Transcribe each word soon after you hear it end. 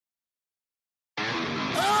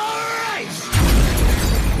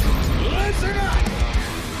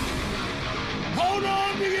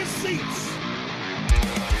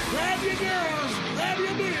your girls, grab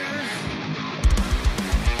your beers.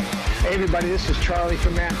 Hey everybody, this is Charlie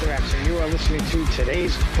from Anthrax, and you are listening to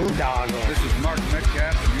today's Boondoggle. This is Mark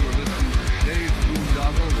Metcalf, and you are listening to today's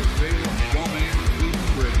Boondoggle with Bailey on Domain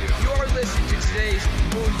Cleveland Radio. You are listening to today's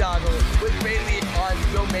Boondoggle with Bailey on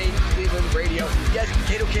Domain Cleveland Radio. Yes,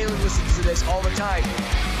 Kato Kalin listens to this all the time.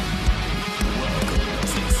 Welcome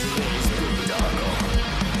to today's Boondoggle.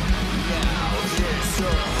 Now here's your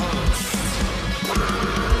host.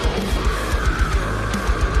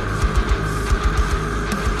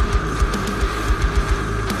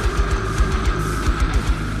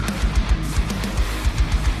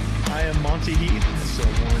 I am Monty Heath, so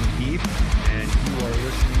one Heath, and you are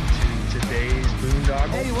listening to today's Boondoggle.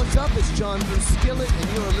 Hey, what's up? It's John from Skillet, and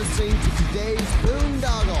you are listening to today's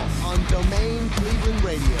Boondoggle on Domain Cleveland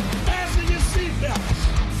Radio. Fasten your seatbelts.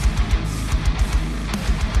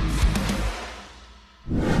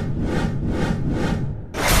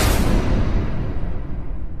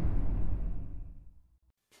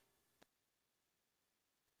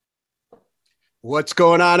 What's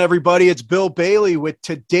going on, everybody? It's Bill Bailey with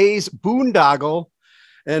today's Boondoggle.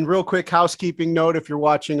 And real quick housekeeping note, if you're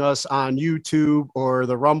watching us on YouTube or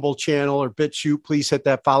the Rumble channel or BitChute, please hit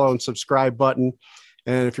that follow and subscribe button.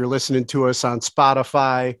 And if you're listening to us on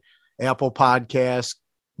Spotify, Apple Podcasts,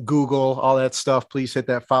 Google, all that stuff, please hit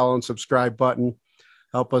that follow and subscribe button.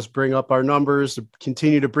 Help us bring up our numbers, to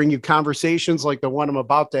continue to bring you conversations like the one I'm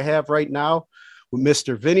about to have right now with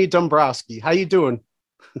Mr. Vinnie Dombroski. How you doing?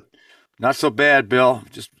 Not so bad, Bill.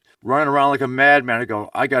 Just running around like a madman.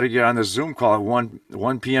 I got to get on the Zoom call at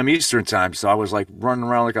 1 p.m. Eastern time. So I was like running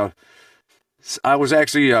around I was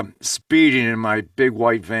actually speeding in my big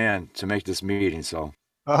white van to make this meeting. So.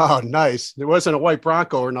 Oh, nice. It wasn't a white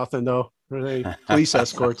Bronco or nothing, though. Were they police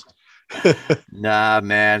escorts? Nah,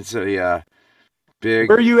 man. It's a big.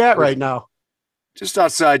 Where are you at right now? Just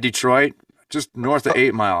outside Detroit, just north of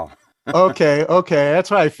 8 Mile. Okay.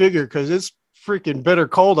 That's what I figured, because it's freaking bitter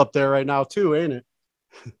cold up there right now too, ain't it?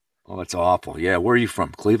 Oh, it's awful. Yeah, where are you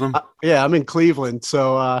from? Cleveland? Yeah, I'm in Cleveland.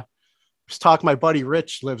 So just talking, my buddy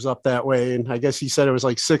Rich lives up that way, and I guess he said it was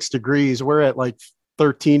like 6 degrees. We're at like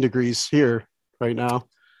 13 degrees here right now.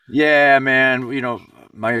 Yeah, man. You know,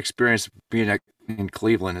 my experience being in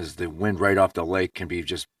Cleveland is the wind right off the lake can be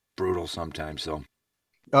just brutal sometimes. So.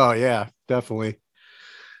 Oh yeah, definitely.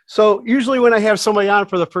 So usually when I have somebody on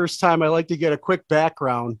for the first time, I like to get a quick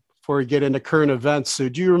background before we get into current events. So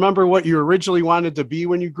do you remember what you originally wanted to be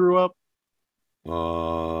when you grew up?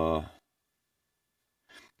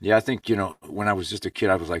 Yeah, I think, when I was just a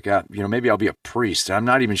kid, I was like, maybe I'll be a priest. I'm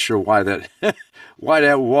not even sure why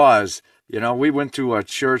that was. We went to a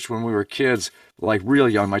church when we were kids, like real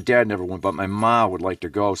young. My dad never went, but my mom would like to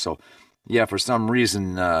go. So yeah, for some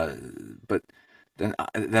reason, but then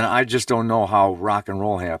I just don't know how rock and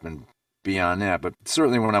roll happened beyond that. But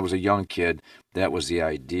certainly when I was a young kid, that was the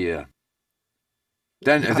idea.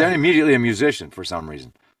 Then immediately a musician for some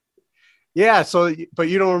reason. Yeah. So, but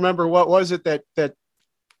you don't remember what was it that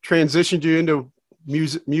transitioned you into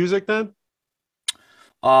music then?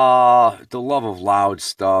 The love of loud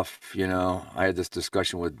stuff. I had this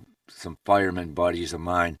discussion with some fireman buddies of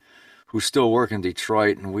mine who still work in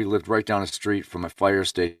Detroit, and we lived right down the street from a fire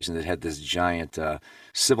station that had this giant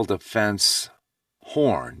civil defense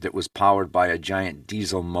horn that was powered by a giant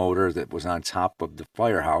diesel motor that was on top of the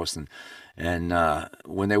firehouse. And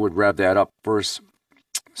when they would rev that up first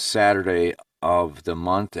Saturday of the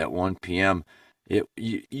month at 1 p.m.,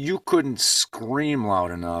 you couldn't scream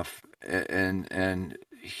loud enough and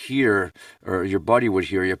hear, or your buddy would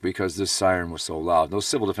hear you, because this siren was so loud. Those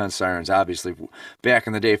civil defense sirens, obviously, back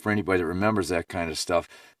in the day, for anybody that remembers that kind of stuff,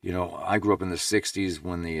 I grew up in the 60s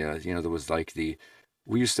when there was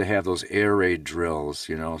we used to have those air raid drills,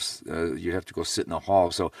 you'd have to go sit in the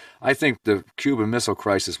hall. So I think the Cuban Missile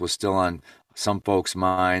Crisis was still on some folks'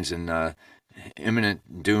 minds, and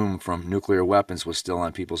imminent doom from nuclear weapons was still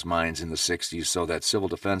on people's minds in the 60s. So that civil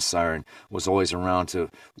defense siren was always around to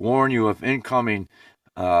warn you of incoming,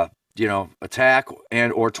 attack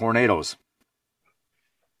and or tornadoes.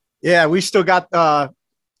 Yeah, we still got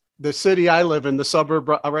the city I live in, the suburb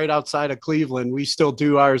right outside of Cleveland. We still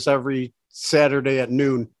do ours every Saturday at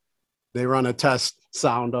noon. They run a test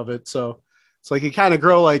sound of it. So it's like you kind of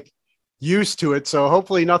grow used to it. So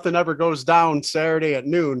hopefully nothing ever goes down Saturday at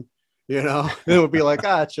noon, it would be like,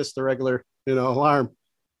 it's just the regular, alarm.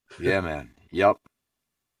 Yeah, man. Yep.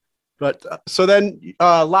 But so then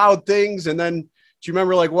loud things. And then do you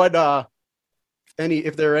remember what,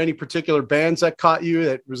 if there are any particular bands that caught you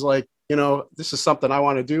that was like, this is something I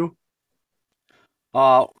want to do?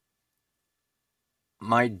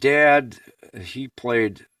 My dad, he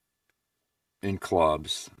played in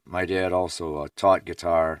clubs. My dad also taught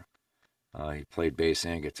guitar. He played bass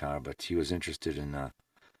and guitar, but he was interested in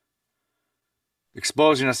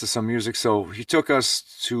exposing us to some music. So he took us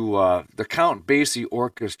to the Count Basie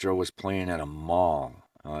Orchestra was playing at a mall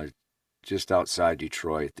just outside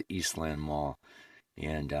Detroit, the Eastland Mall.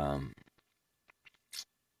 And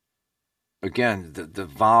again, the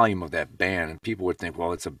volume of that band, and people would think,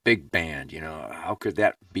 well, it's a big band, how could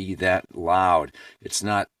that be that loud? It's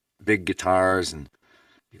not big guitars and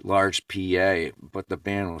large PA, but the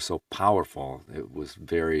band was so powerful. It was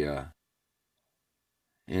very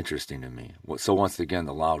interesting to me. So once again,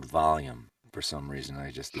 the loud volume. For some reason,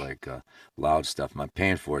 I just like loud stuff. I'm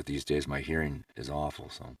paying for it these days. My hearing is awful.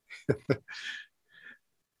 So, and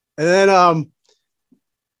then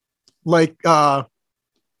like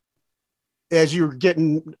as you were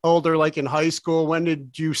getting older, like in high school, when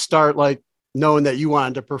did you start like knowing that you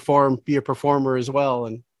wanted to be a performer as well?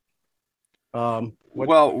 And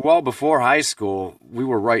well before high school, we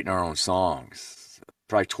were writing our own songs.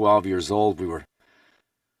 Probably 12 years old, we were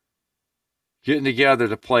getting together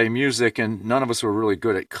to play music, and none of us were really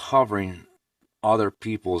good at covering other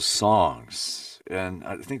people's songs. And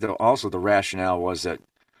I think that also the rationale was that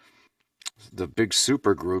the big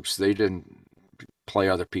super groups, they didn't play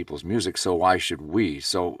other people's music, so why should we?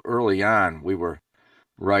 So early on, we were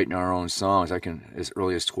writing our own songs. I can, as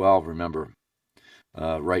early as 12, remember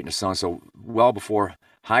writing a song. So well before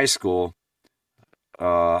high school,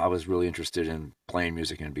 I was really interested in playing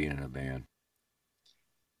music and being in a band.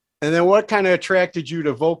 And then what kind of attracted you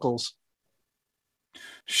to vocals?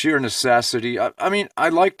 Sheer necessity. I mean, I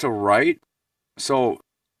like to write. So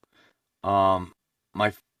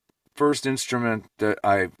my first instrument that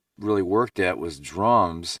I really worked at was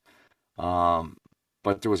drums.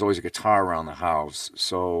 But there was always a guitar around the house.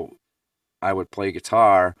 So I would play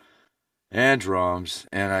guitar and drums,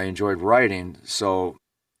 and I enjoyed writing. So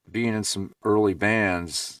being in some early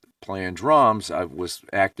bands, playing drums, I was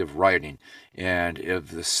active writing. And if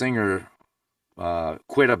the singer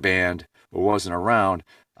quit a band or wasn't around,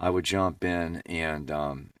 I would jump in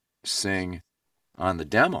and sing on the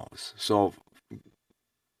demos. So,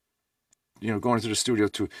 going to the studio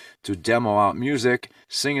to demo out music,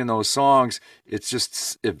 singing those songs, it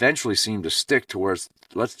just eventually seemed to stick to where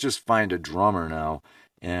let's just find a drummer now,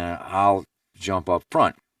 and I'll jump up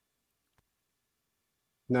front.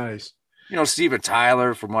 Nice. Steven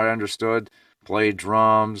Tyler, from what I understood, played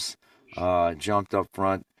drums, jumped up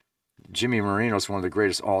front. Jimmy Marino's one of the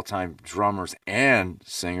greatest all-time drummers and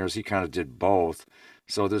singers. He kind of did both.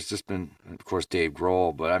 So there's just been, of course, Dave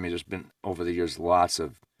Grohl, but I mean, there's been over the years lots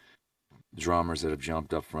of drummers that have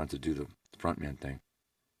jumped up front to do the frontman thing.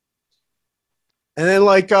 And then,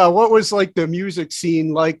 like, what was like the music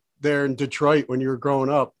scene like there in Detroit when you were growing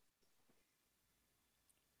up?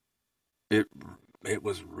 It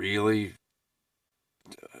was really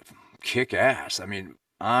kick ass. I mean,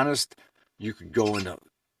 honest, you could go into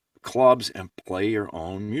clubs and play your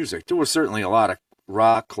own music. There were certainly a lot of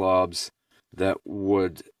rock clubs that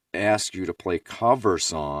would ask you to play cover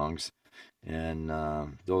songs, and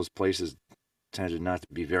those places tended not to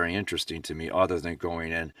be very interesting to me, other than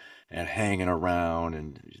going in and hanging around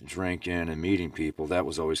and drinking and meeting people. That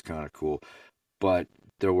was always kind of cool. But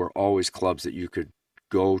there were always clubs that you could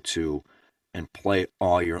go to and play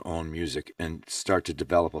all your own music and start to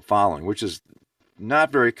develop a following, which is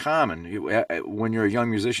not very common. When you're a young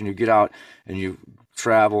musician, you get out and you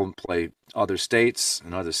travel and play other states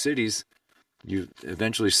and other cities, you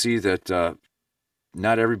eventually see that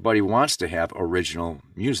not everybody wants to have original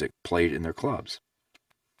music played in their clubs.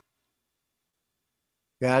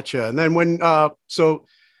 Gotcha. And then when so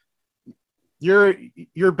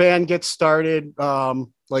your band gets started,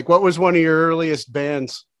 like what was one of your earliest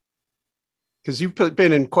bands? Because you've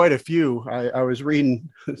been in quite a few. I was reading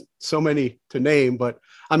so many to name, but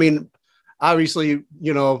I mean, obviously,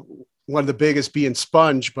 one of the biggest being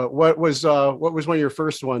Sponge. But what was one of your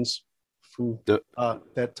first ones from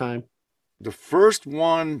that time? The first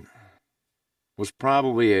one was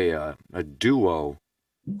probably a duo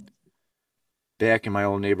back in my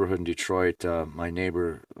old neighborhood in Detroit. My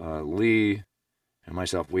neighbor Lee and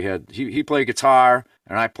myself, he played guitar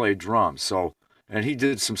and I played drums. So, and he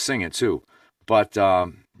did some singing too. But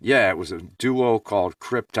it was a duo called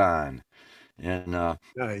Krypton, and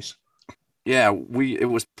nice. Yeah, it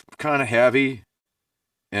was kind of heavy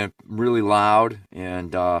and really loud,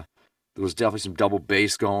 and there was definitely some double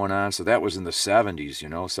bass going on. So that was in the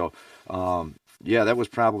 70s, So that was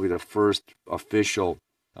probably the first official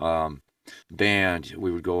band.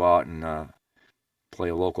 We would go out and play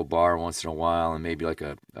a local bar once in a while, and maybe like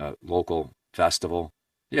a local festival.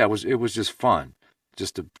 Yeah, it was just fun.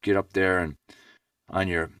 just to get up there and on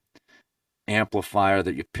your amplifier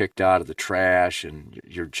that you picked out of the trash and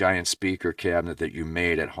your giant speaker cabinet that you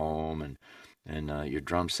made at home and your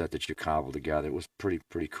drum set that you cobbled together. It was pretty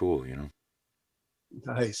cool, you know.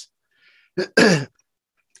 Nice. And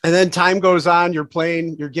then time goes on, you're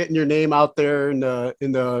playing, you're getting your name out there in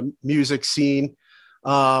the music scene.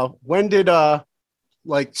 When did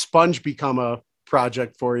like Sponge become a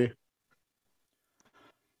project for you?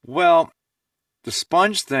 Well, the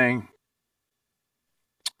Sponge thing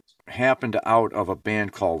happened out of a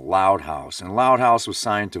band called Loud House, and Loud House was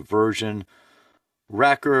signed to Virgin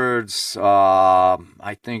Records.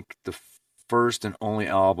 I think the first and only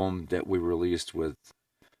album that we released with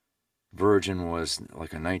Virgin was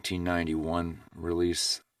like a 1991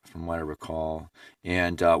 release, from what I recall.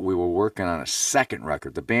 And we were working on a second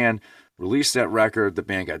record. The band released that record. The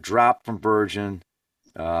band got dropped from Virgin.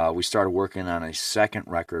 We started working on a second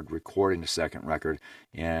record, recording the second record.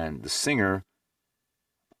 And the singer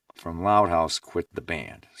from Loud House quit the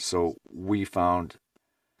band. So we found,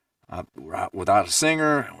 without a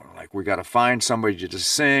singer, like, we got to find somebody to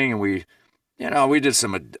just sing. And we did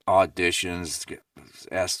some auditions,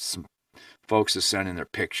 asked some folks to send in their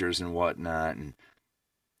pictures and whatnot, and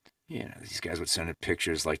these guys would send in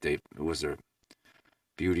pictures like it was their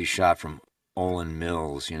beauty shot from Olin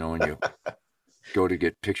Mills, when you go to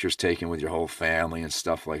get pictures taken with your whole family and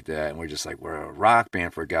stuff like that. And we're just like, we're a rock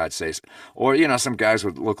band, for God's sakes. Or some guys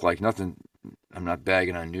would look like nothing. I'm not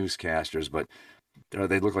bagging on newscasters, but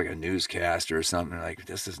they look like a newscaster or something. Like,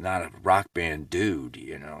 this is not a rock band dude,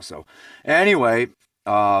 So anyway,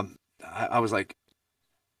 I was like,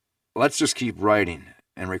 let's just keep writing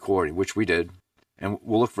and recording, which we did. And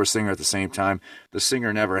we'll look for a singer at the same time. The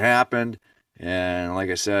singer never happened. And like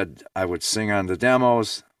I said, I would sing on the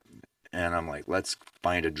demos. And I'm like, let's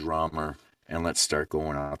find a drummer and let's start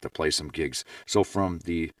going out to play some gigs. So from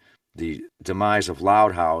the demise of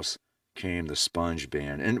Loud House came the Sponge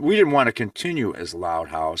Band. And we didn't want to continue as Loud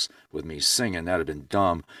House with me singing. That had been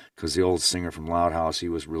dumb, because the old singer from Loud House, he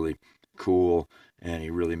was really cool and he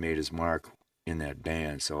really made his mark in that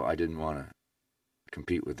band. So I didn't want to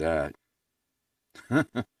compete with that.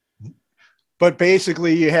 But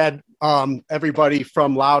basically you had everybody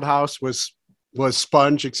from Loud House was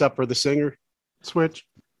Sponge except for the singer switch,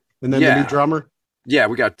 and then the new drummer. Yeah,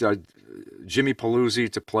 we got Jimmy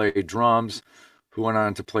Paluzzi to play drums, who went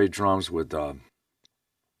on to play drums with a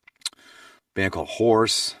band called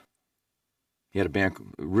Horse. He had a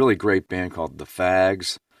really great band called The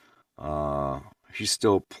Fags. He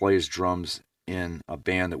still plays drums in a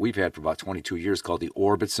band that we've had for about 22 years called the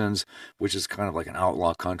Orbitsons, which is kind of like an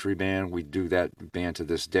outlaw country band. We do that band to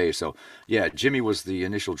this day. So yeah, Jimmy was the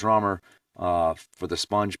initial drummer for the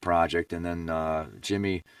Sponge project, and then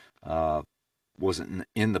Jimmy wasn't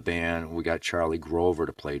in the band. We got Charlie Grover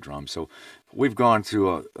to play drums. So we've gone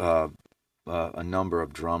through a number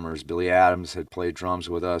of drummers. Billy Adams had played drums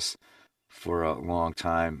with us for a long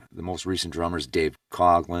time. The most recent drummer is Dave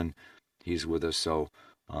Coughlin. He's with us. So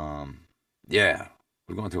yeah,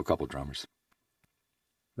 we're going through a couple of drummers.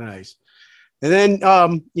 Nice. And then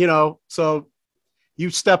so you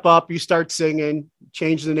step up, you start singing,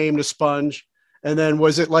 change the name to Sponge. And then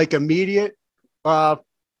was it like immediate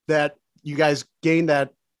that you guys gained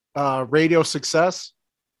that radio success?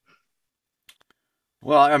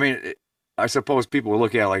 Well, I mean, I suppose people will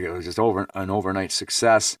look at it like it was just an overnight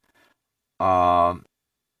success. We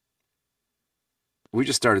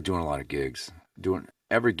just started doing a lot of gigs, doing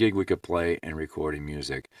every gig we could play and recording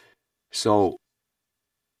music. So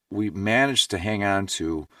we managed to hang on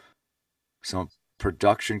to some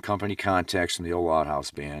production company contacts from the old Loud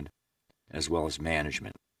House band, as well as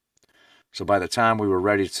management. So by the time we were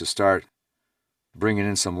ready to start bringing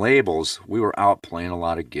in some labels, we were out playing a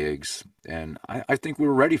lot of gigs, and I think we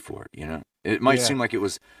were ready for it. It might seem like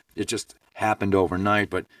it just happened overnight,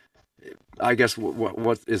 but I guess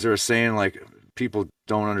what is there a saying, like, people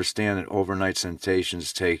don't understand that overnight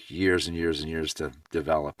sensations take years and years and years to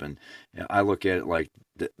develop, and I look at it like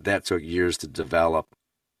that took years to develop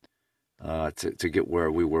to get where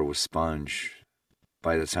we were with Sponge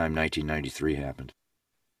by the time 1993 happened.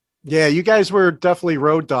 Yeah, you guys were definitely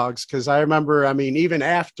road dogs, because I remember, even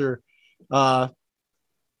after the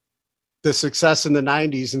success in the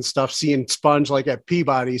 90s and stuff, seeing Sponge like at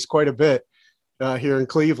Peabody's quite a bit here in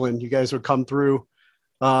Cleveland. You guys would come through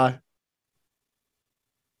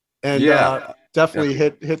definitely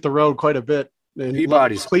hit the road quite a bit. And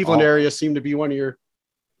Peabody's Cleveland area seemed to be one of your,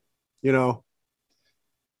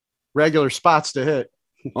 regular spots to hit.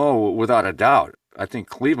 Oh, without a doubt. I think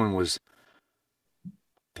Cleveland was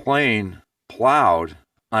playing Plowed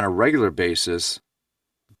on a regular basis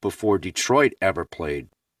before Detroit ever played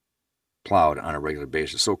Plowed on a regular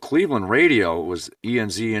basis. So Cleveland radio was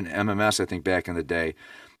ENZ and MMS, I think, back in the day,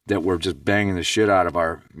 that were just banging the shit out of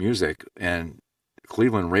our music. And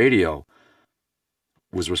Cleveland radio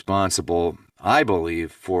was responsible, I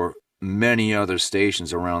believe, for many other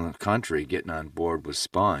stations around the country getting on board with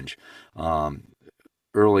Sponge.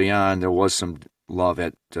 Early on, there was some love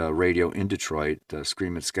at radio in Detroit.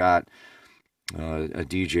 Screamin' Scott, a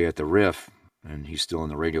DJ at the Riff, and he's still in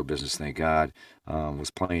the radio business, thank God,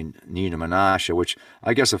 was playing Nina Menashe, which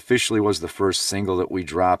I guess officially was the first single that we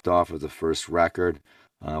dropped off of the first record.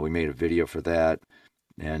 We made a video for that,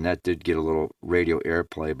 and that did get a little radio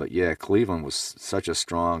airplay. But yeah, Cleveland was such a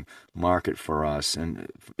strong market for us.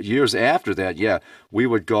 And years after that, yeah, we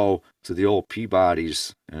would go to the old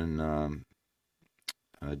Peabody's, and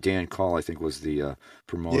Dan Call, I think, was the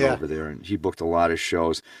promoter over there, and he booked a lot of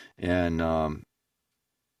shows. And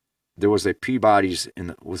there was a Peabody's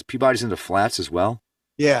was Peabody's in the Flats as well?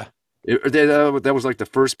 Yeah. That was like the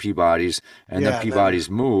first Peabody's, and then Peabody's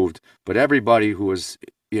moved. But everybody who was,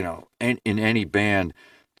 in any band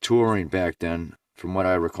touring back then, from what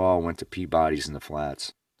I recall, went to Peabody's in the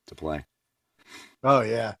Flats to play. Oh,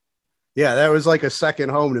 yeah. Yeah, that was like a second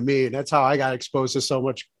home to me. And that's how I got exposed to so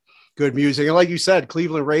much good music. And like you said,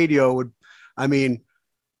 Cleveland radio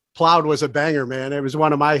Plowed was a banger, man. It was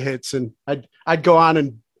one of my hits. And I'd go on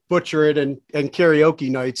and butcher it and karaoke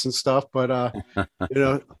nights and stuff. But,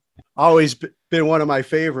 always been one of my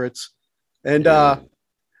favorites. And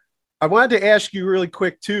I wanted to ask you really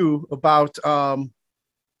quick too about the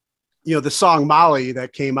song Molly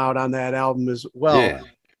that came out on that album as well. Yeah.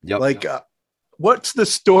 Yep. What's the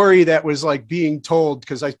story that was like being told?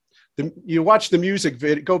 Because you watch the music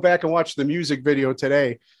video, go back and watch the music video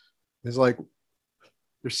today. It's like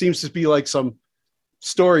there seems to be like some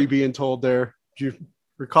story being told there. Do you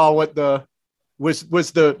recall what was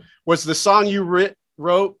the song you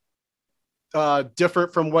wrote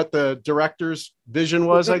different from what the director's vision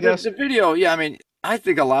was? I guess the video. Yeah, I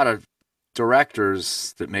think a lot of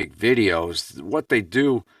directors that make videos, what they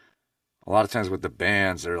do a lot of times with the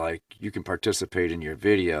bands, they're like, you can participate in your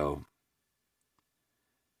video,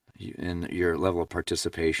 and your level of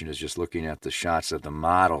participation is just looking at the shots of the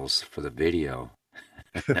models for the video.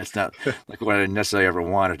 That's not like what I necessarily ever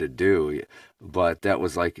wanted to do, but that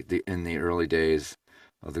was like in the early days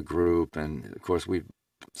of the group. And of course we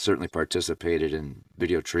certainly participated in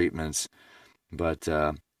video treatments, but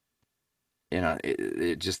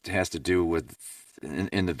it just has to do with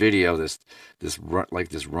in the video this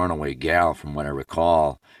runaway gal, from what I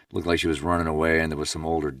recall, looked like she was running away, and there was some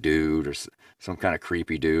older dude or some kind of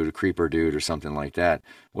creepy dude, a creeper dude or something like that,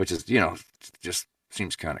 which is just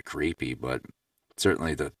seems kind of creepy. But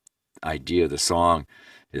certainly the idea of the song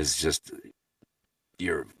is just,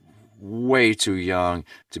 you're way too young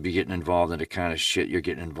to be getting involved in the kind of shit you're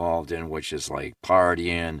getting involved in, which is like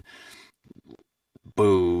partying,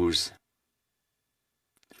 booze,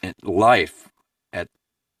 and life at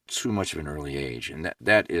too much of an early age. And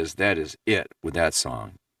that is it with that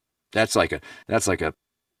song. That's like a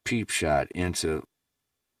peep shot into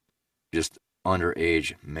just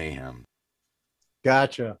underage mayhem.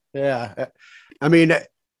 Gotcha. Yeah.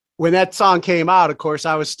 When that song came out, of course,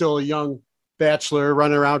 I was still a young bachelor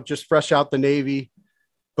running around just fresh out the Navy.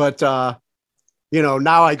 But,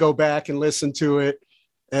 now I go back and listen to it,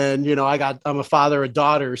 and, I'm a father of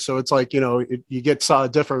daughters. So it's like, you get a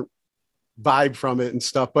different vibe from it and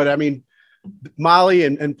stuff. But Molly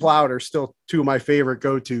and Plowed are still two of my favorite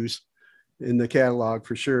go-tos in the catalog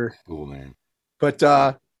for sure. Cool, man.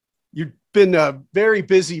 But, you've been a very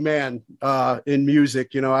busy man in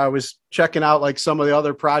music. I was checking out like some of the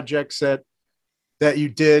other projects that you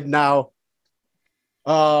did now.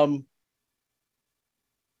 From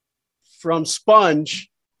Sponge,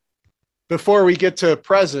 before we get to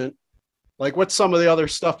present, like what's some of the other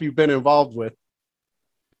stuff you've been involved with?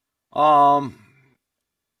 There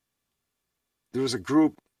was a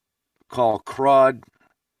group called Crud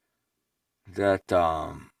that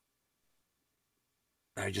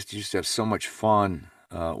I just used to have so much fun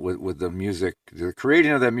with the music, the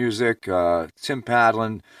creating of that music. Tim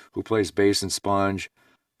Padlin, who plays bass in Sponge,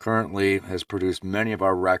 currently has produced many of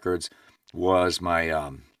our records, was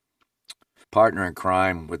my partner in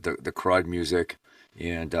crime with the Crud music.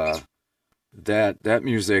 And that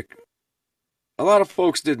music, a lot of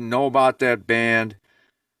folks didn't know about that band.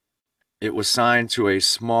 It was signed to a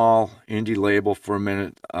small indie label for a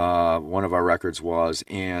minute, one of our records was,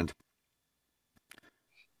 and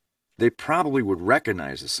they probably would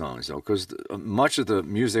recognize the songs, though, because much of the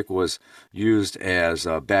music was used as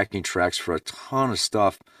backing tracks for a ton of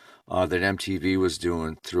stuff that MTV was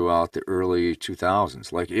doing throughout the early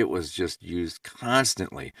 2000s. Like it was just used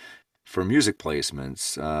constantly for music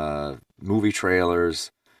placements, movie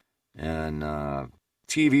trailers, and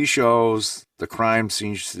TV shows, the crime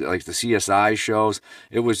scenes, like the CSI shows.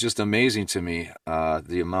 It was just amazing to me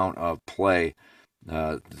the amount of play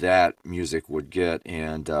that music would get,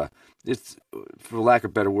 and it's, for lack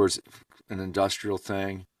of better words, an industrial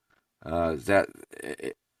thing. That,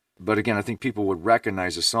 but again, I think people would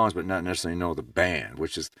recognize the songs, but not necessarily know the band,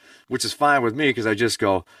 which is fine with me because I just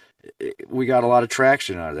go, we got a lot of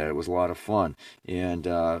traction out of that. It was a lot of fun, and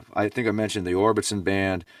I think I mentioned the Orbison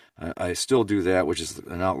band. I still do that, which is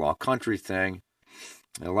an outlaw country thing.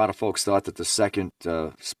 And a lot of folks thought that the second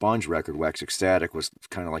Sponge record, Wax Ecstatic, was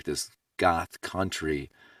kind of like this goth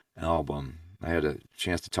country album. I had a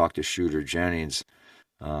chance to talk to Shooter Jennings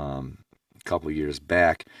a couple of years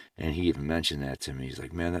back, and he even mentioned that to me. He's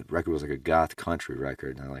like, man, that record was like a goth country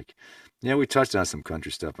record. And I'm like, yeah, we touched on some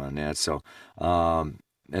country stuff on that. So, and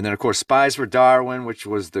then, of course, Spies for Darwin, which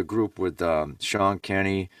was the group with Sean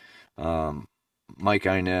Kenny, Mike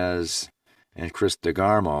Inez, and Chris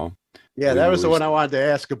DeGarmo. Yeah, that was the one I wanted to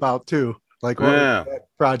ask about too. Like what that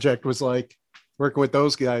project was like working with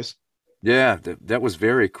those guys. Yeah, that was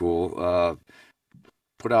very cool.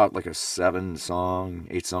 Put out like a 8-song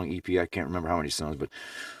EP. I can't remember how many songs, but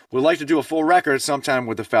we'd like to do a full record sometime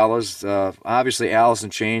with the fellas. Obviously, Alice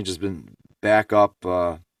in Chains has been back up,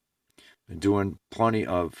 doing plenty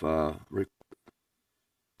of.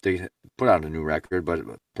 They put out a new record, but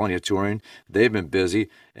plenty of touring. They've been busy,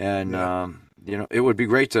 and it would be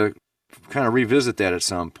great to kind of revisit that at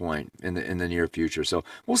some point in the near future. So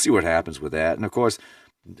we'll see what happens with that. And of course,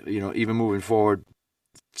 even moving forward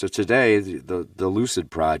to today, the Lucid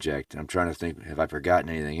project. I'm trying to think, have I forgotten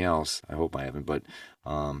anything else? I hope I haven't. But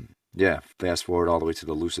fast forward all the way to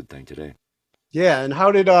the Lucid thing today. Yeah, and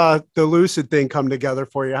how did the Lucid thing come together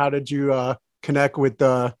for you? How did you connect with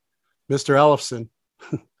Mr. Ellefson?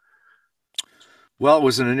 Well, it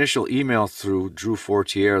was an initial email through Drew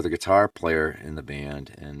Fortier, the guitar player in the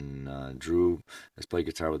band, and Drew has played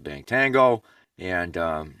guitar with Bang Tango, and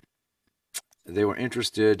they were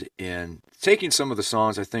interested in taking some of the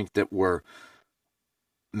songs I think that were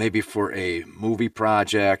maybe for a movie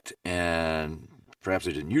project, and perhaps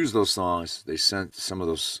they didn't use those songs. They sent some of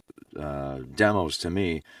those demos to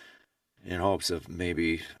me in hopes of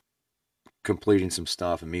maybe completing some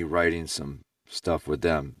stuff and me writing some stuff with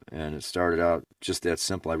them. And it started out just that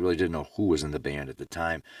simple. I really didn't know who was in the band at the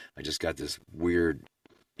time. I just got this weird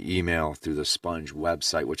email through the Sponge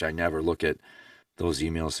website, which I never look at those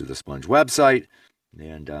emails through the Sponge website.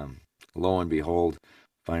 And lo and behold,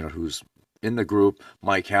 find out who's in the group.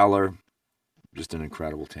 Mike Heller, just an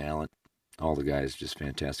incredible talent. All the guys, just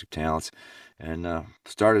fantastic talents. And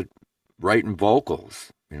started writing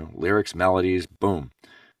vocals, lyrics, melodies, boom.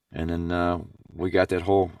 And then we got that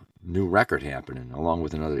whole new record happening along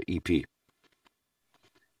with another EP.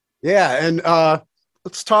 Yeah, and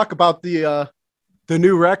let's talk about the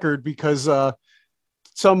new record, because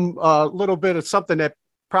some little bit of something that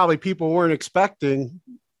probably people weren't expecting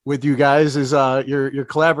with you guys is your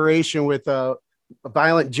collaboration with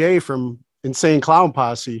Violent J from Insane Clown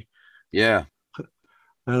Posse. Yeah.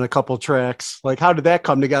 And a couple tracks. Like, how did that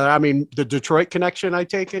come together? I mean, the Detroit connection, I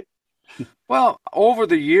take it. Well, over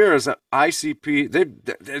the years, ICP,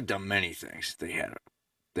 they've done many things.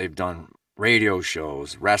 They've done radio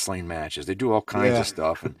shows, wrestling matches. They do all kinds of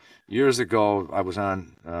stuff. And years ago, I was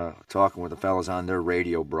on talking with the fellas on their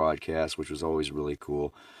radio broadcast, which was always really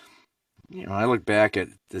cool. I look back at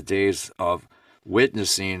the days of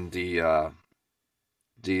witnessing the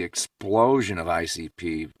explosion of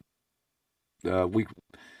ICP.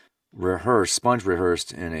 Sponge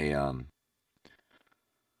rehearsed in a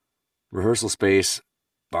rehearsal space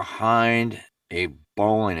behind a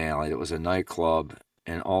bowling alley that was a nightclub,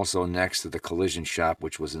 and also next to the collision shop,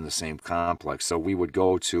 which was in the same complex. So we would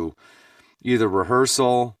go to either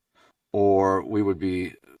rehearsal, or we would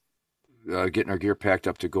be getting our gear packed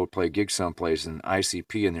up to go play a gig someplace. And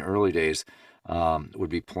ICP in the early days would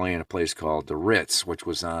be playing a place called the Ritz, which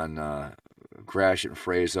was on Gratiot and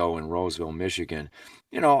Frazo in Roseville, Michigan.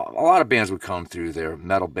 A lot of bands would come through there,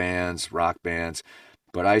 metal bands, rock bands,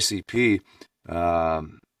 but ICP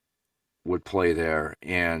would play there,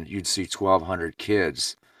 and you'd see 1,200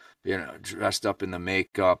 kids, dressed up in the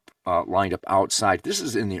makeup, lined up outside. This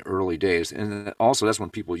is in the early days, and also that's when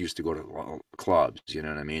people used to go to clubs. You know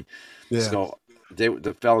what I mean? Yeah. So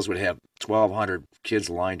the fellas would have 1,200 kids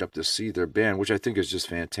lined up to see their band, which I think is just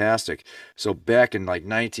fantastic. So back in like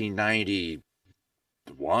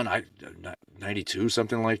 1991, 92,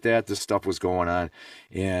 something like that, this stuff was going on,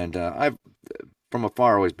 and I've from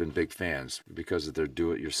afar always been big fans because of their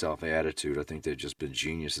do-it-yourself attitude. I think they've just been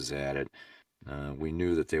geniuses at it. We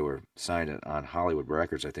knew that they were signed on Hollywood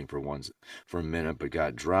Records, I think, for a minute, but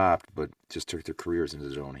got dropped, but just took their careers into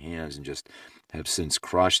their own hands and just have since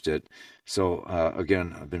crushed it. So,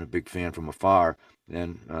 again, I've been a big fan from afar.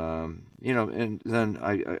 And, and then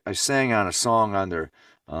I sang on a song on their,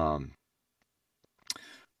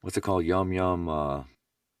 what's it called? Yum Yum,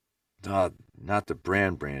 not the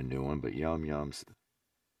brand new one, but Yum Yum's,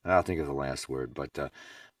 I'll think of the last word, but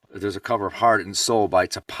there's a cover of Heart and Soul by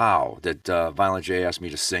Tapao that Violent J asked me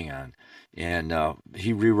to sing on. And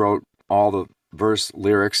he rewrote all the verse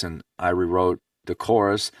lyrics, and I rewrote the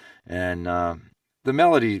chorus. And the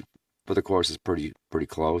melody for the chorus is pretty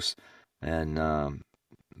close. And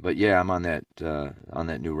but yeah, I'm on that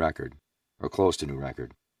new record, or close to new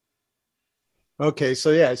record. Okay,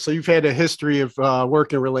 so yeah, so you've had a history of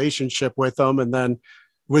working relationship with them, and then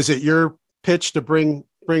was it your pitch to bring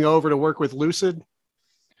over to work with Lucid?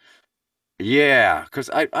 Yeah, because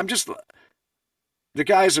I'm just, the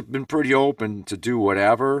guys have been pretty open to do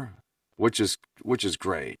whatever, which is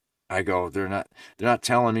great. I go, they're not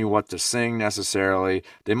telling me what to sing necessarily.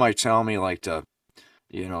 They might tell me like to,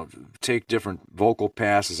 take different vocal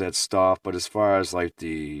passes at stuff, but as far as like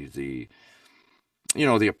the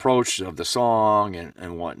approach of the song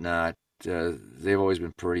and whatnot, they've always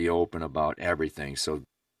been pretty open about everything. So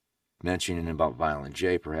mentioning about Violent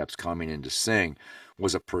J perhaps coming in to sing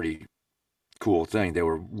was a pretty cool thing. They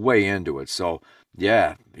were way into it. So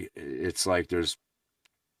yeah, it's like there's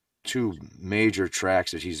 2 major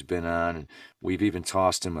tracks that he's been on, and we've even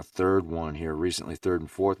tossed him a third one here recently, third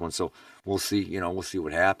and fourth one. So we'll see, we'll see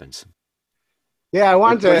what happens. Yeah, I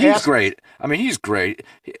wanted to He's ask. great. I mean, he's great.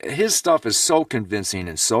 His stuff is so convincing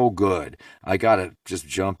and so good. I gotta just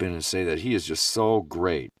jump in and say that he is just so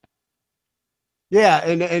great. Yeah,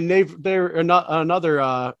 and they're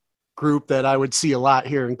another group that I would see a lot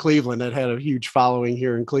here in Cleveland that had a huge following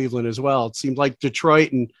here in Cleveland as well. It seemed like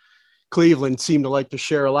Detroit and Cleveland seem to like to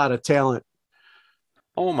share a lot of talent.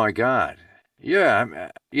 Oh my God. Yeah,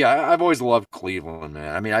 I've always loved Cleveland,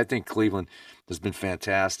 man. I mean, I think Cleveland has been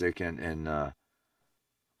fantastic and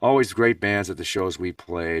always great bands at the shows we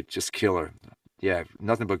played, just killer. Yeah,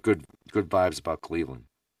 nothing but good vibes about Cleveland.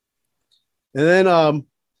 And then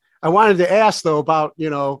I wanted to ask though about,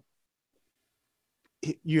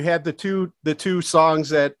 you had the two songs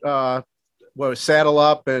that was Saddle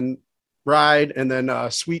Up and Ride, and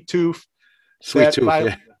then Sweet Tooth.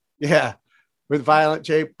 Yeah. Yeah, with Violent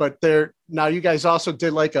J. But now you guys also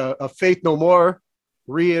did like a Faith No More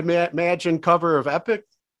reimagined cover of Epic.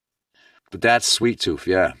 But that's Sweet Tooth,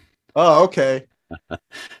 yeah. Oh, okay.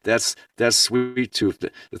 That's Sweet Tooth.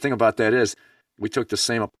 The thing about that is we took the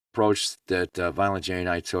same approach that Violent J and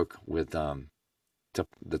I took with the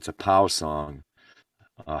Tapao song,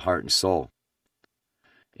 Heart and Soul.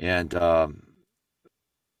 And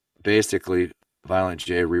basically, Violent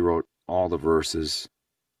J rewrote all the verses,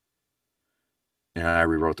 and I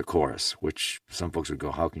rewrote the chorus, which some folks would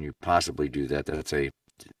go, how can you possibly do that?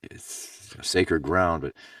 It's sacred ground,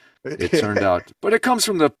 but it turned out, but it comes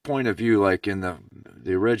from the point of view, like in the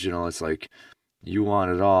original, it's like you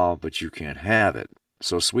want it all, but you can't have it.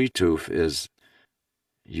 So Sweet Tooth is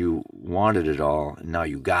you wanted it all, and now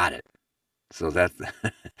you got it. So that,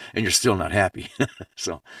 and you're still not happy.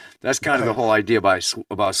 So that's kind of the whole idea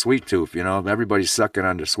about Sweet Tooth, everybody's sucking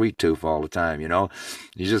under Sweet Tooth all the time, you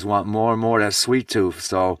just want more and more of that Sweet Tooth.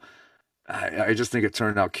 So I just think it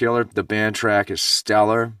turned out killer. The band track is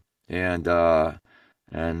stellar, and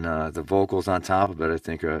the vocals on top of it, I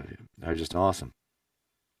think are just awesome.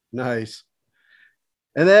 Nice.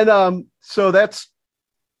 And then, so that's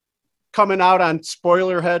coming out on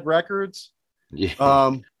Spoilerhead Records.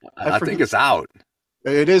 Yeah. I think it's out.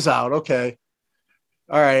 It is out. Okay.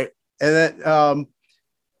 All right. And then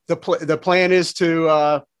the plan is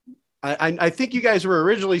to I think you guys were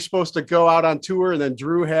originally supposed to go out on tour, and then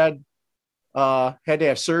Drew had to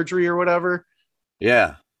have surgery or whatever.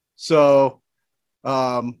 Yeah. So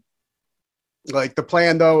like the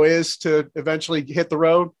plan though is to eventually hit the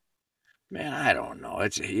road. Man, I don't know.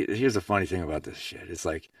 Here's the funny thing about this shit. It's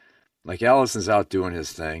like Allison's out doing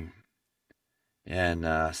his thing.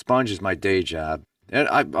 And Sponge is my day job. And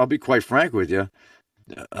I'll be quite frank with you.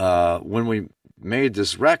 When we made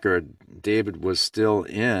this record, David was still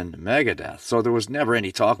in Megadeth. So there was never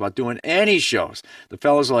any talk about doing any shows. The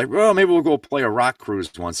fellas are like, well, maybe we'll go play a rock cruise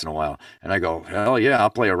once in a while. And I go, hell yeah, I'll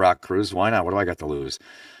play a rock cruise. Why not? What do I got to lose?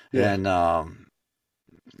 Yeah. And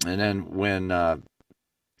then when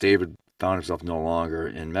David found himself no longer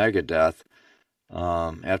in Megadeth,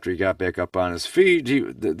 After he got back up on his feet,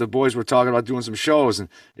 the boys were talking about doing some shows, and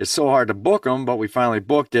it's so hard to book them, but we finally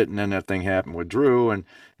booked it, and then that thing happened with Drew, and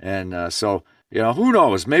so, who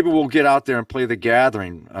knows? Maybe we'll get out there and play the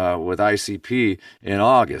Gathering with ICP in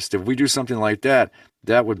August. If we do something like that,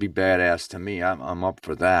 that would be badass to me. I'm up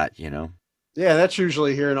for that, Yeah, that's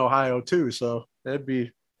usually here in Ohio too, so that'd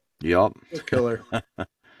be Yep. a killer.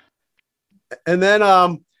 And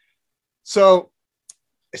then so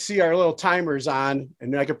I see our little timer's on,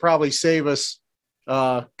 and I could probably save us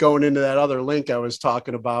going into that other link I was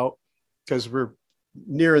talking about because we're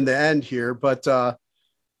nearing the end here. But let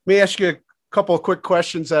me ask you a couple of quick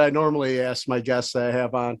questions that I normally ask my guests that I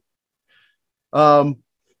have on.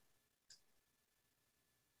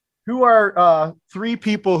 Who are 3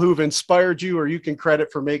 people who've inspired you or you can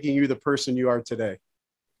credit for making you the person you are today?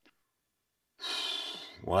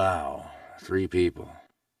 Wow. 3 people.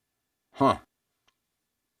 Huh.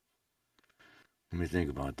 Let me think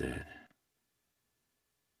about that.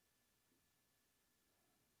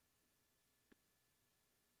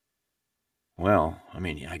 Well, I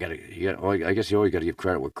mean, I guess you always got to give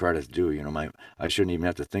credit where credit's due. I shouldn't even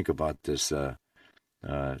have to think about this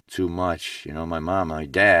too much. My mom, my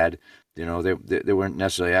dad, they weren't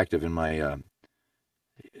necessarily active in my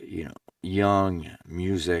young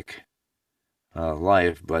music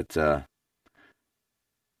life, but I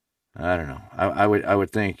don't know. I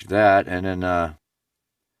would think that, and then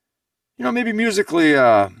maybe musically,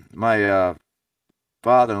 my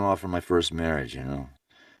father-in-law from my first marriage.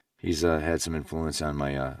 He's had some influence on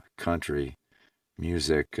my country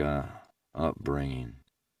music upbringing.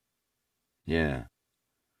 Yeah.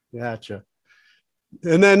 Gotcha.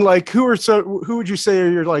 And then, like, who would you say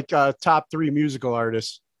are your top 3 musical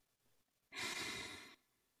artists?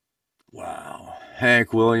 Wow.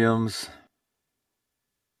 Hank Williams,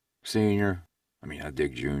 Sr. I mean, I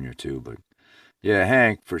dig Jr. too, but yeah,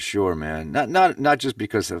 Hank for sure, man. Not just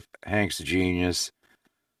because of Hank's genius,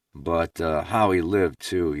 but how he lived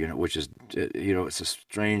too. Which is it's a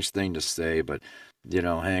strange thing to say, but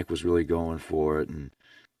Hank was really going for it, and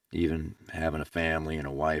even having a family and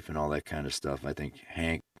a wife and all that kind of stuff. I think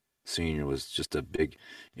Hank Sr. was just a big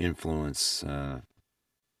influence on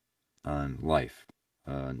life.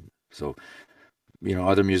 So,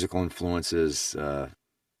 other musical influences. I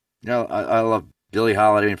love Billie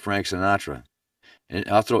Holiday and Frank Sinatra, and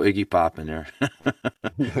I'll throw Iggy Pop in there.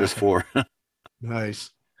 There's 4.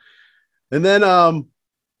 Nice. And then,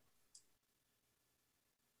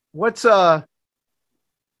 what's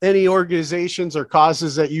any organizations or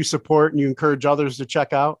causes that you support and you encourage others to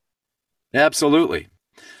check out? Absolutely.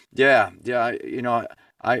 Yeah.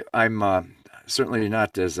 I'm certainly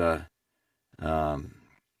not as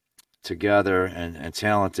together and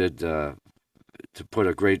talented to put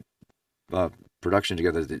a great production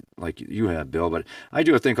together like you have, Bill. But I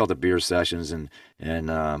do a thing called the Beer Sessions, and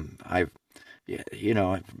I've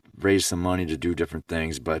raised some money to do different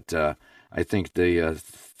things. But I think the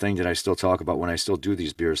thing that I still talk about when I still do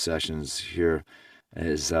these beer sessions here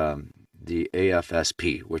is the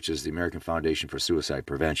AFSP, which is the American Foundation for Suicide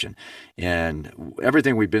Prevention, and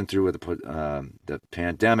everything we've been through with the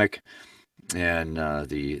pandemic and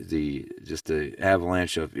the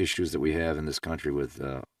avalanche of issues that we have in this country with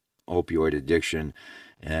opioid addiction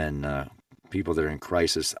and people that are in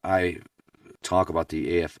crisis. I talk about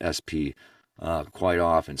the AFSP quite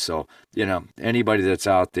often. So, anybody that's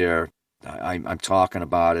out there, I'm talking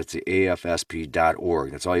about it's the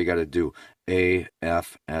afsp.org. That's all you got to do,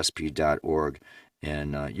 afsp.org.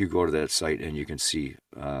 And you go to that site and you can see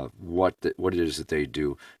what it is that they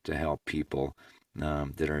do to help people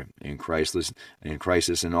that are in crisis.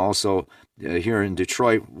 And also here in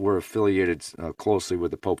Detroit, we're affiliated closely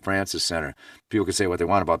with the Pope Francis Center. People can say what they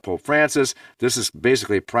want about Pope Francis. This is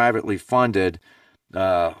basically a privately funded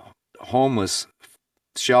homeless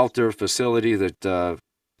shelter facility that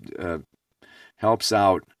helps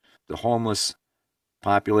out the homeless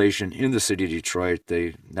population in the city of Detroit.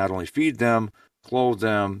 They not only feed them, clothe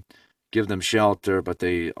them, give them shelter, but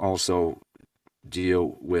they also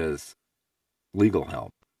deal with legal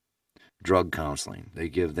help, drug counseling. They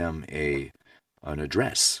give them an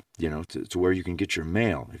address, to where you can get your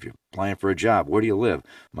mail. If you're applying for a job, where do you live?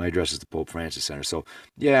 My address is the Pope Francis Center. So,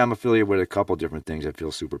 yeah, I'm affiliated with a couple different things I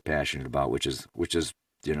feel super passionate about, which is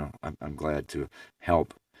I'm glad to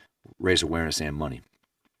help raise awareness and money.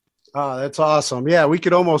 Oh, that's awesome. Yeah, we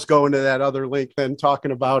could almost go into that other link then,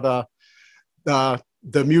 talking about the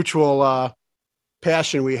mutual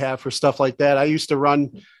passion we have for stuff like that. I used to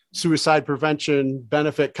run suicide prevention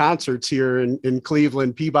benefit concerts here in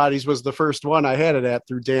Cleveland. Peabody's was the first one I had it at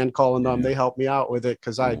through Dan calling them. They helped me out with it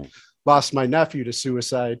because I lost my nephew to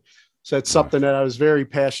suicide. So it's something that I was very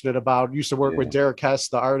passionate about. Used to work with Derek Hess,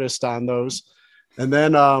 the artist, on those. And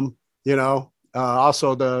then,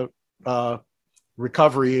 also the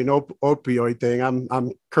recovery and opioid thing.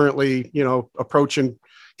 I'm currently, approaching,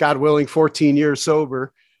 God willing, 14 years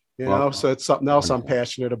sober, so it's something else I'm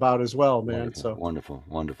passionate about as well, man. Wonderful.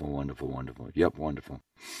 Yep. Wonderful.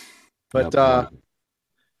 But,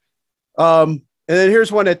 and then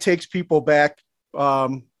here's one that takes people back.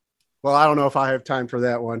 Well, I don't know if I have time for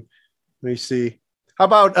that one. Let me see. How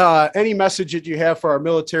about any message that you have for our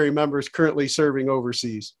military members currently serving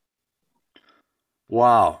overseas?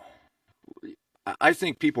 Wow. I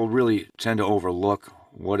think people really tend to overlook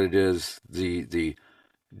what it is,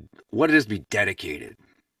 what it is to be dedicated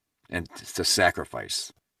and to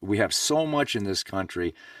sacrifice. We have so much in this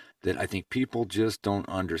country that I think people just don't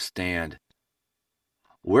understand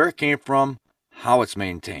where it came from, how it's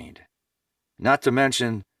maintained. Not to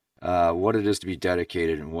mention what it is to be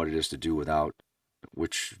dedicated and what it is to do without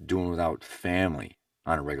family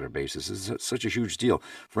on a regular basis is such a huge deal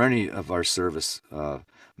for any of our service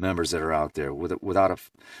members that are out there without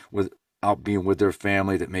being with their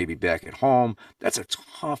family that may be back at home. That's a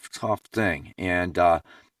tough thing. And I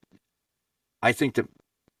think that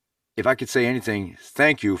if I could say anything,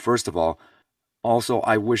 thank you, first of all. Also,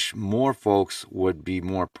 I wish more folks would be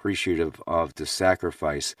more appreciative of the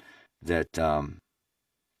sacrifice that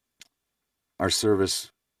our service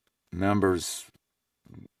members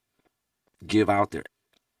give out there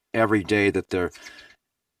every day that they're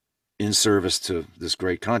in service to this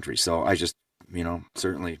great country. So I just,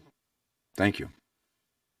 certainly thank you.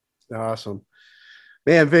 Awesome,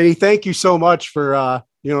 man. Vinnie, thank you so much for,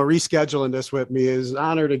 rescheduling this with me. It's an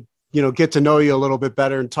honor to, get to know you a little bit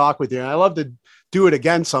better and talk with you. And I love to do it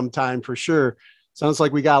again sometime for sure. Sounds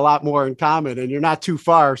like we got a lot more in common, and you're not too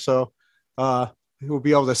far. So we'll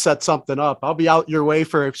be able to set something up. I'll be out your way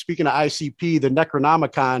for, speaking of ICP, the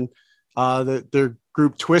Necronomicon, their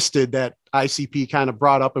group Twisted that ICP kind of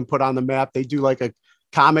brought up and put on the map. They do like a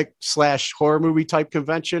comic/horror movie type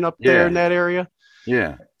convention up there in that area.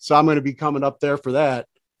 Yeah. So I'm going to be coming up there for that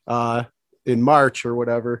in March or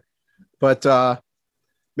whatever. But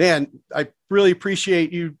man, I really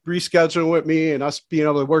appreciate you rescheduling with me and us being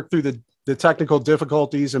able to work through the technical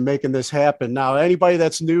difficulties and making this happen. Now, anybody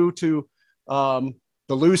that's new to the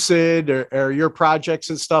Lucid or your projects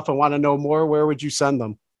and stuff and want to know more, where would you send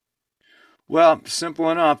them? Well,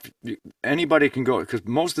 simple enough. Anybody can go, because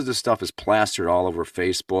most of this stuff is plastered all over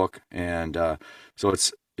Facebook. And so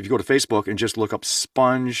it's, if you go to Facebook and just look up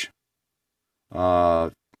Sponge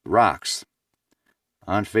Rocks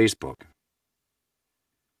on Facebook.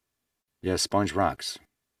 Yeah, Sponge Rocks.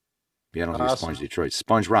 Yeah, I don't think Sponge Detroit.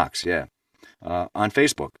 Sponge Rocks, yeah. On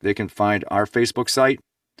Facebook. They can find our Facebook site.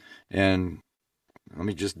 And let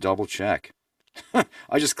me just double check.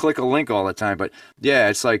 I just click a link all the time. But yeah,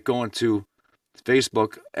 it's like going to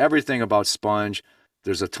Facebook, everything about Sponge.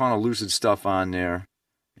 There's a ton of Lucid stuff on there.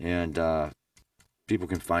 And people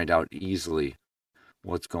can find out easily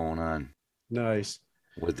what's going on. Nice.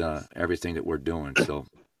 With everything that we're doing. So,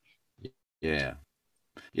 yeah.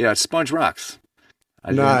 Yeah, it's Sponge Rocks.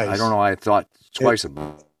 Nice. I don't know. I thought twice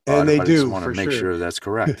about it. And they I do, just want to make sure that's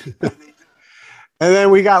correct. And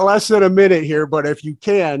then we got less than a minute here, but if you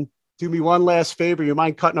can, do me one last favor. You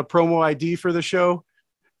mind cutting a promo ID for the show?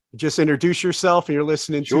 Just introduce yourself, and you're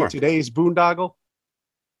listening to today's Boondoggle.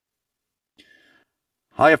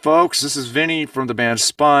 Hi, folks. This is Vinnie from the band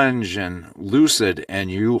Sponge and Lucid,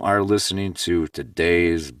 and you are listening to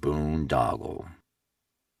today's Boondoggle.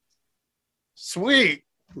 Sweet.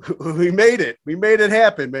 We made it. We made it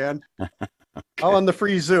happen, man. Okay. All on the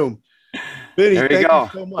free Zoom. Vinnie, thank you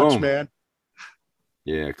so much, man.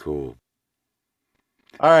 Yeah, cool.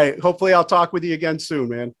 All right. Hopefully I'll talk with you again soon,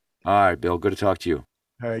 man. All right, Bill. Good to talk to you.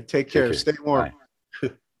 All right. Take care. Stay warm.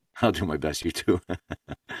 Bye. I'll do my best. You too.